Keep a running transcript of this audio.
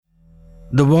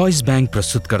The voice bank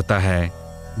प्रस्तुत करता है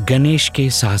गणेश के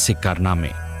साहसिक कारनामे,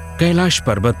 कैलाश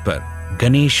पर्वत पर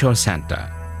गणेश और सैंटा।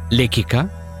 लेखिका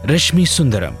रश्मि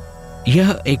सुंदरम।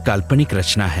 यह एक काल्पनिक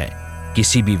रचना है।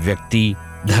 किसी भी व्यक्ति,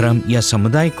 धर्म या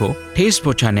समुदाय को ठेस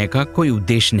पहुंचाने का कोई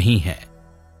उद्देश्य नहीं है।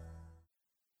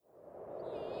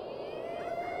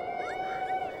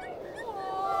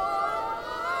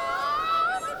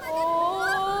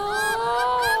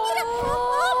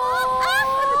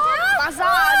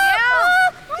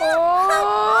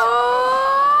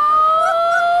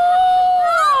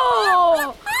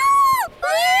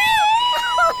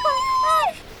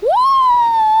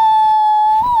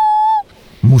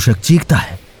 मूषक चीखता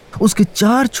है। उसके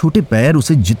 4 छोटे पैर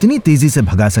उसे जितनी तेजी से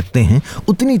भगा सकते हैं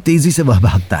उतनी तेजी से वह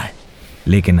भागता है,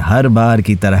 लेकिन हर बार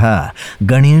की तरह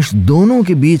गणेश दोनों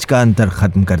के बीच का अंतर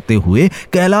खत्म करते हुए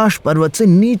कैलाश पर्वत से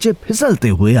नीचे फिसलते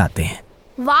हुए आते हैं।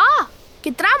 वाह,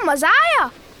 कितना मजा आया,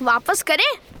 वापस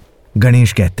करें?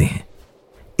 गणेश कहते हैं।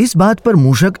 इस बात पर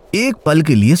मूषक एक पल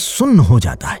के लिए सुन्न हो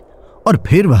जाता है और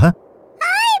फिर वह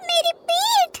मेरी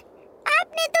पीठ,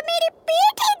 आपने तो मेरी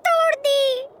पीठ ही तोड़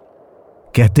दी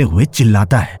कहते हुए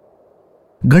चिल्लाता है।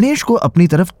 गणेश को अपनी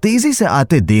तरफ तेजी से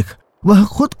आते देख वह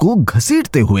खुद को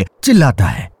घसीटते हुए चिल्लाता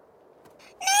है,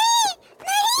 नहीं,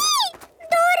 नहीं,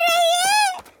 दूर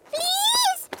रहिए,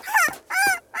 प्लीज।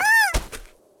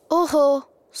 ओहो,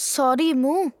 सॉरी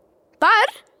मुंह। पर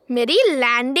मेरी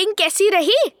लैंडिंग कैसी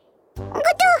रही?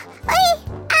 गुड्डू, ओए,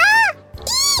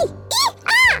 ई,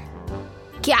 आ।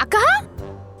 क्या कहा?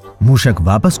 मूषक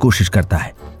वापस कोशिश करता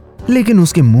है, लेकिन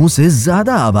उसके मुंह से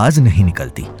ज्यादा आवाज नहीं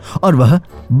निकलती और वह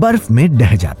बर्फ में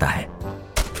ढह जाता है।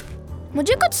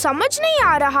 मुझे कुछ समझ नहीं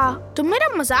आ रहा, तुम मेरा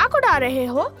मजाक उड़ा रहे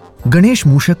हो? गणेश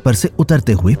मूषक पर से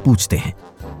उतरते हुए पूछते हैं।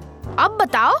 अब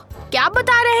बताओ, क्या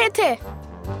बता रहे थे?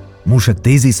 मूषक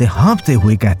तेजी से हाँफते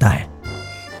हुए कहता है,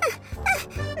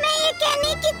 मैं ये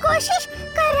कहने की कोशिश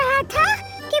कर रहा था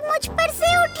कि मुझ पर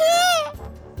से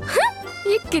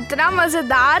उठिए। ये कितना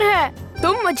मजेदार है।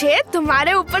 तुम मुझे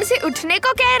तुम्हारे ऊपर से उठने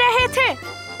को कह रहे थे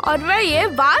और मैं ये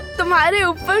बात तुम्हारे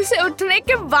ऊपर से उठने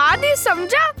के बाद ही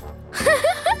समझा।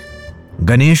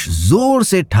 गणेश जोर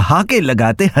से ठहाके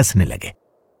लगाते हंसने लगे।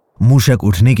 मूषक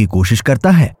उठने की कोशिश करता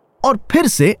है और फिर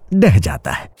से ढह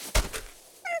जाता है।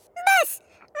 बस,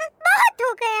 बहुत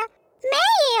हो गया,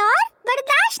 मैं ये और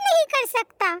बर्दाश्त नहीं कर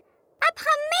सकता। आप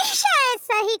हमेशा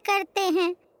ऐसा ही करते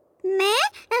हैं।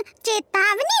 मैं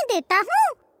चेतावनी देता हूँ,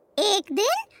 एक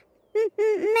दिन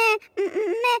मैं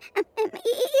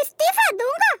इस्तीफा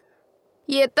दूंगा।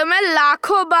 ये तो मैं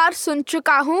लाखों बार सुन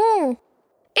चुका हूँ।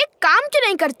 एक काम क्यों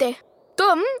नहीं करते?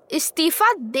 तुम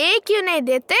इस्तीफा दे क्यों नहीं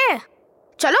देते?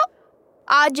 चलो,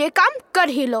 आज ये काम कर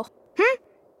ही लो।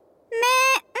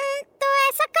 मैं तो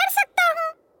ऐसा कर सकता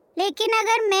हूँ, लेकिन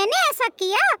अगर मैंने ऐसा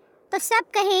किया तो सब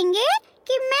कहेंगे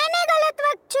कि मैंने गलत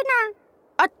वक्त चुना।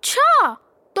 अच्छा,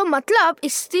 तो मतलब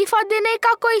इस्तीफा देने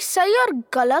का कोई सही और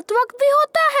गलत वक्त भी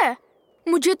होता है?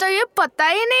 मुझे तो ये पता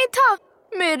ही नहीं था,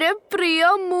 मेरे प्रिय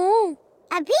मुंह।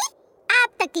 अभी आप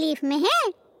तकलीफ में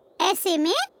हैं, ऐसे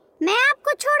में मैं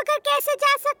आपको छोड़कर कैसे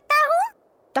जा सकता हूँ?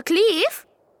 तकलीफ?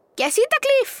 कैसी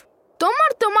तकलीफ? तुम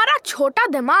और तुम्हारा छोटा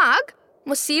दिमाग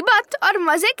मुसीबत और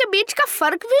मजे के बीच का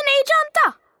फर्क भी नहीं जानता।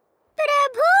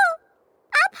 प्रभु,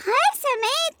 आप हर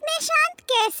समय इतने शांत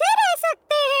कैसे रह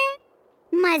सकते हैं?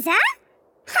 मजा?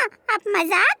 हाँ, आप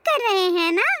मजाक कर रहे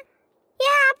हैं ना?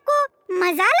 या आपको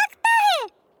मजा लगता है?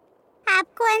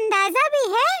 आपको अंदाजा भी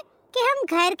है कि हम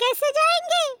घर कैसे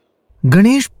जाएंगे?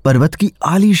 गणेश पर्वत की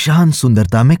आलीशान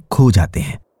सुंदरता में खो जाते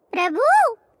हैं। प्रभु,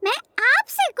 मैं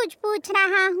आपसे कुछ पूछ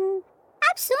रहा हूँ,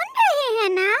 आप सुन रहे हैं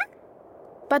ना?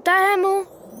 पता है मुंह,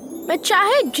 मैं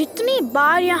चाहे जितनी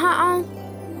बार यहाँ आऊं,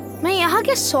 मैं यहाँ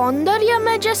के सौंदर्य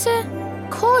में जैसे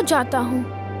खो जाता हूँ।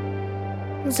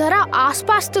 जरा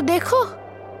आसपास तो देखो,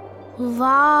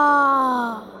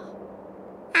 वाह!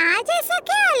 आज ऐसा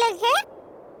क्या अलग है?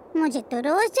 मुझे तो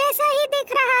रोज जैसा ही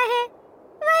दिख रहा है,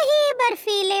 वही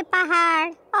बर्फीले पहाड़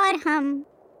और हम।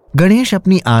 गणेश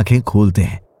अपनी आंखें खोलते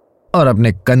हैं और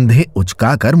अपने कंधे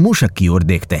उचकाकर मूषक की ओर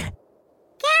देखते हैं।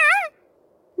 क्या?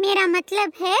 मेरा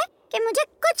मतलब है कि मुझे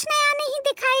कुछ नया नहीं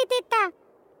दिखाई देता।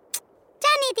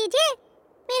 जाने दीजिए,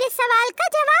 मेरे सवाल का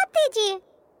जवाब दीजिए।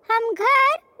 हम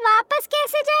घर वापस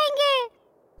कैसे जाएंगे?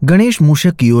 गणेश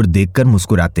मूषक की ओर देखकर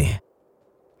मुस्कुराते हैं।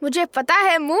 मुझे पता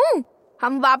है मुंह,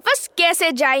 हम वापस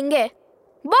कैसे जाएंगे।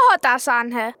 बहुत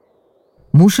आसान है।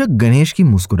 मूषक गणेश की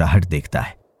मुस्कुराहट देखता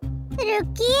है।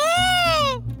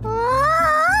 रुकिए,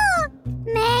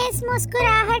 मैं इस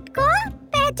मुस्कुराहट को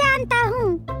पहचानता हूँ।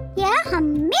 यह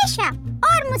हमेशा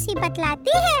और मुसीबत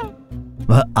लाती है।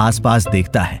 वह आसपास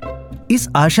देखता है, इस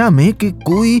आशा में कि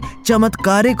कोई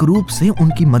चमत्कारिक रूप से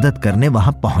उनकी मदद करने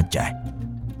वहां पहुंच जाए।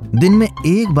 दिन में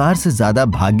एक बार से ज्यादा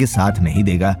भाग्य साथ नहीं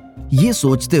देगा। ये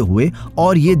सोचते हुए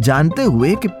और ये जानते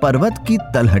हुए कि पर्वत की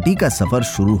तलहटी का सफर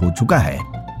शुरू हो चुका है,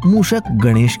 मूषक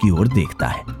गणेश की ओर देखता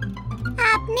है।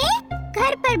 आपने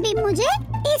घर पर भी मुझे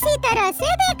इसी तरह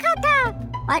से देखा था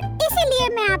और इसीलिए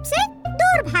मैं आपसे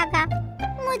दूर भागा।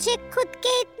 मुझे खुद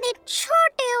के इतने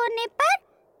छोटे होने पर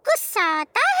गुस्सा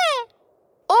आता है।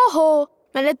 ओहो,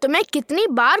 मैंने तुम्हें कितनी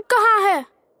बार कहा है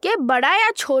कि बड़ा या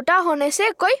छोटा होने से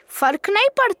कोई फर्क नहीं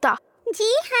पड़ता।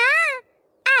 जी हाँ,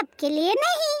 आपके लिए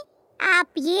नहीं। आप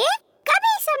ये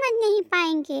कभी समझ नहीं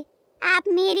पाएंगे। आप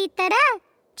मेरी तरह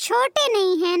छोटे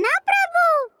नहीं हैं ना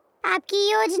प्रभु। आपकी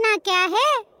योजना क्या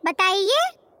है, बताइए।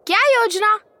 क्या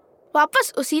योजना?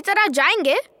 वापस उसी तरह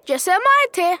जाएंगे जैसे हम आए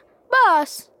थे,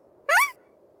 बस।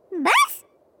 बस?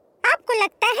 आपको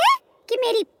लगता है कि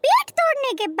मेरी पीठ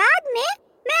तोड़ने के बाद में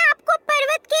मैं आपको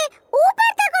पर्वत के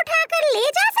ऊपर तक उठाकर ले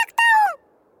जा सकता हूँ?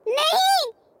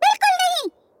 नहीं, बिल्कुल नहीं।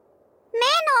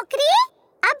 मैं नौकरी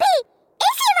अभी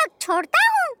इसी वक्त छोड़ता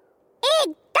हूँ।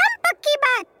 एकदम पक्की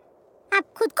बात।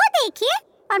 आप खुद को देखिए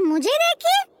और मुझे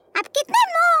देखिए। आप कितने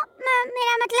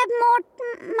मेरा मतलब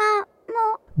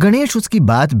गणेश उसकी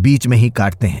बात बीच में ही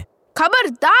काटते हैं।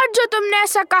 खबरदार जो तुमने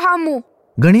ऐसा कहा मुँह।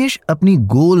 गणेश अपनी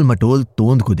गोल मटोल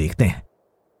तोंद को देखते हैं।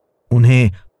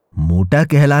 उन्हें मोटा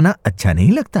कहलाना अच्छा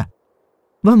नहीं लगता।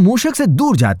 वह मूषक से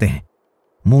दूर जाते हैं।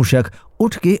 मूषक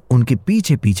उठ के उनके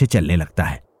पीछे पीछे चलने लगता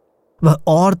है। वह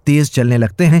और तेज चलने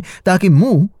लगते हैं ताकि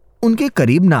मुंह उनके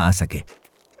करीब ना आ सके।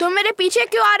 तुम मेरे पीछे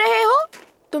क्यों आ रहे हो?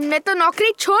 तुमने तो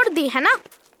नौकरी छोड़ दी है ना?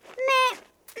 मैं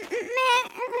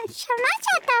क्षमा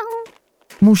चाहता हूँ।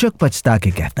 मूषक पछता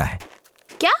के कहता है।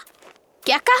 क्या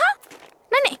क्या कहा?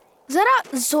 नहीं, जरा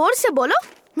जोर से बोलो,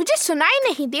 मुझे सुनाई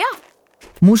नहीं दिया।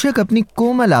 मूषक अपनी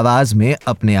कोमल आवाज में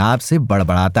अपने आप से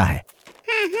बड़बड़ाता है।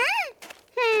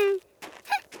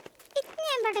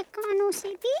 इतने बड़े कानों से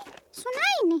भी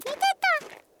सुनाई नहीं देता।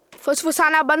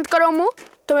 फुसफुसाना बंद करो मुंह।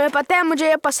 तुम्हें पता है मुझे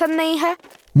ये पसंद नहीं है।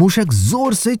 मूषक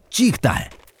जोर से चीखता है।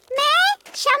 मैं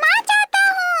क्षमा चाहता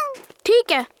हूँ।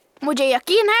 ठीक है, मुझे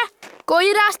यकीन है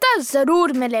कोई रास्ता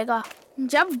जरूर मिलेगा।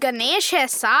 जब गणेश है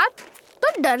साथ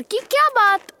तो डर की क्या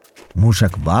बात।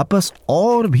 मूषक वापस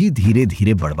और भी धीरे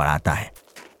धीरे बड़बड़ाता है।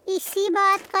 इसी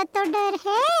बात का तो डर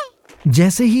है।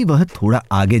 जैसे ही वह थोड़ा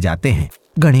आगे जाते हैं,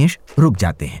 गणेश रुक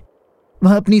जाते हैं।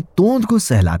 वह अपनी तोंद को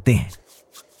सहलाते हैं।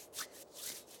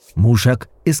 मूषक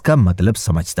इसका मतलब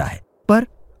समझता है पर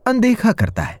अनदेखा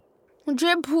करता है।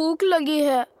 मुझे भूख लगी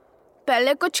है,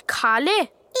 पहले कुछ खा ले।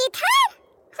 इधर?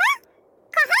 हाँ,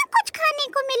 कहाँ कुछ खाने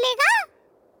को मिलेगा?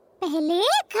 पहले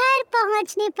घर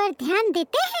पहुँचने पर ध्यान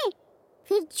देते हैं,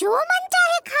 फिर जो मन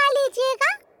चाहे खा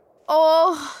लीजिएगा।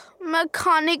 ओह, मैं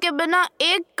खाने के बिना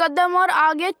एक कदम और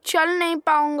आगे चल नहीं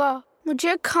पाऊंगा।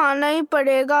 मुझे खाना ही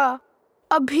पड़ेगा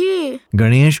अभी।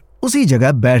 गणेश उसी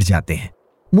जगह बैठ जाते हैं।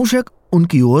 मूषक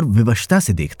उनकी ओर विवशता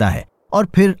से देखता है और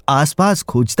फिर आसपास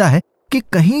खोजता है कि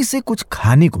कहीं से कुछ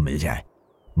खाने को मिल जाए।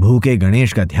 भूखे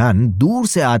गणेश का ध्यान दूर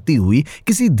से आती हुई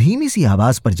किसी धीमी सी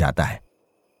आवाज पर जाता है।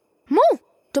 मुंह,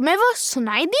 तुम्हें वो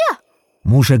सुनाई दिया?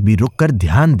 मूषक भी रुककर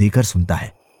ध्यान देकर सुनता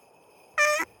है।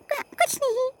 कुछ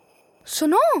नहीं।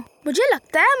 सुनो, मुझे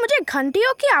लगता है मुझे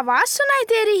घंटियों की आवाज सुनाई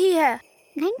दे रही है।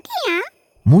 घंटियाँ?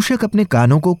 मूषक अपने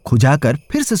कानों को खुजाकर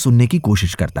फिर से सुनने की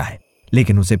कोशिश करता है,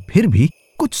 लेकिन उसे फिर भी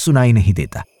कुछ सुनाई नहीं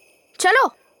देता। चलो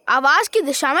आवाज की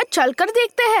दिशा में चलकर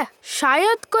देखते हैं,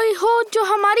 शायद कोई हो जो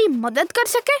हमारी मदद कर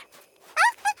सके।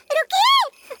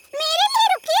 रुकिए, मेरे लिए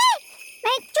रुकिए।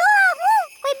 मैं चूहा हूँ,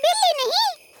 कोई बिल्ली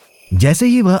नहीं। जैसे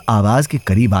ही वह आवाज के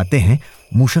करीब आते हैं,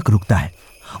 मूषक रुकता है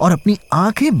और अपनी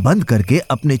आंखें बंद करके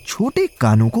अपने छोटे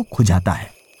कानों को खुजाता है।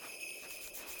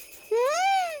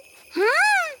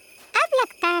 हाँ, अब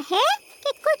लगता है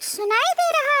कि कुछ सुनाई दे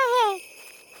रहा है।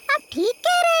 आप ठीक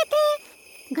कह रहे थे,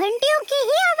 घंटियों की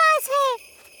ही आवाज है।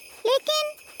 लेकिन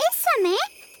इस समय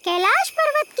कैलाश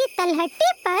पर्वत की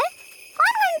तलहटी पर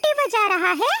कौन घंटी बजा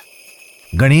रहा है?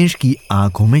 गणेश की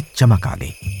आंखों में चमक आ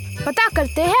गई। पता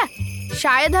करते हैं,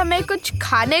 शायद हमें कुछ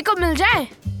खाने को मिल जाए।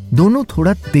 दोनों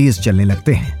थोड़ा तेज चलने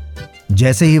लगते हैं।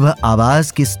 जैसे ही वह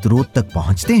आवाज के स्रोत तक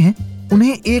पहुंचते हैं,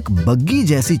 उन्हें एक बग्गी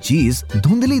जैसी चीज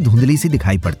धुंधली धुंधली सी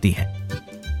दिखाई पड़ती है।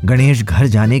 गणेश घर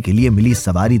जाने के लिए मिली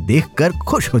सवारी देखकर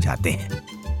खुश हो जाते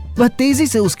हैं। वह तेजी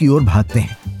से उसकी ओर भागते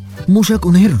हैं। मूषक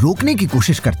उन्हें रोकने की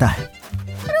कोशिश करता है।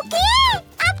 रुकिए,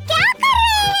 आप क्या कर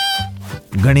रहे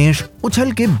हैं? गणेश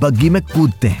उछल के बग्गी में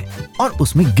कूदते हैं और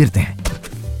उसमें गिरते हैं।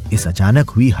 इस अचानक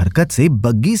हुई हरकत से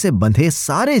बग्गी से बंधे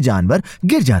सारे जानवर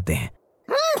गिर जाते हैं।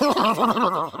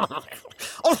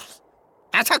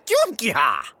 ऐसा क्यों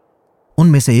किया?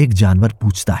 उनमें से एक जानवर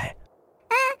पूछता है।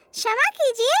 क्षमा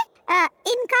कीजिए,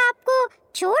 इनका आपको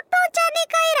चोट पहुंचाने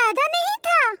का इरादा नहीं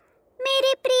था।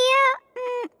 मेरे प्रिय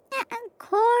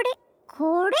घोड़े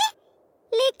घोड़े,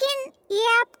 लेकिन ये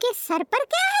आपके सर पर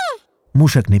क्या है?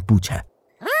 मूषक ने पूछा।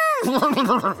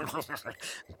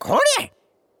 घोड़े?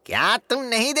 क्या तुम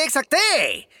नहीं देख सकते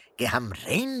कि हम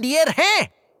रेनडियर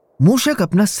हैं? मूषक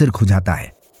अपना सिर खुजाता है।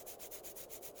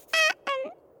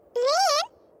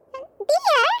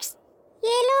 डियर्स?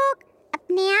 ये लोग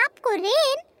अपने आप को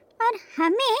रेन और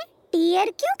हमें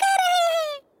डियर क्यों कह रहे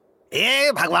हैं?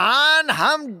 ए भगवान,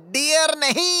 हम डियर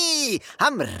नहीं,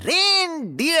 हम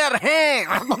रेन डियर हैं।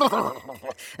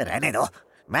 रहने दो,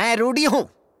 मैं रूडी हूँ,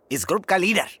 इस ग्रुप का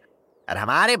लीडर, और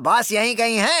हमारे बॉस यहीं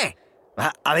कहीं हैं।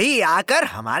 वह अभी आकर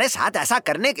हमारे साथ ऐसा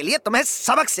करने के लिए तुम्हें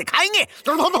सबक सिखाएंगे।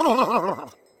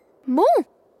 मुंह,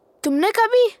 तुमने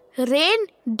कभी रेन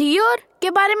डियर के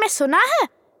बारे में सुना है?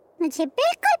 मुझे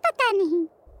बिल्कुल पता नहीं।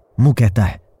 मुंह कहता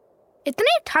है।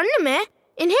 इतनी ठंड में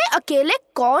इन्हें अकेले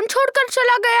कौन छोड़कर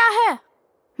चला गया है?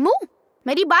 मुंह,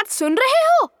 मेरी बात सुन रहे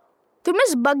हो? तुम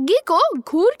इस बग्गी को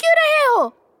घूर क्यों रहे हो?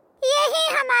 यही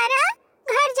हमारा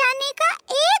घर जाने का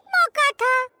एक मौका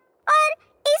था और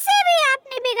इसे भी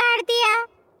आपने बिगाड़ दिया।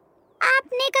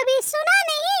 आपने कभी सुना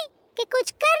नहीं कि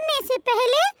कुछ करने से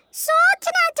पहले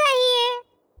सोचना चाहिए।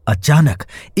 अचानक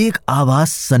एक आवाज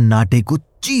सन्नाटे को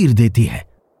चीर देती है।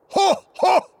 हो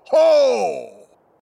हो हो!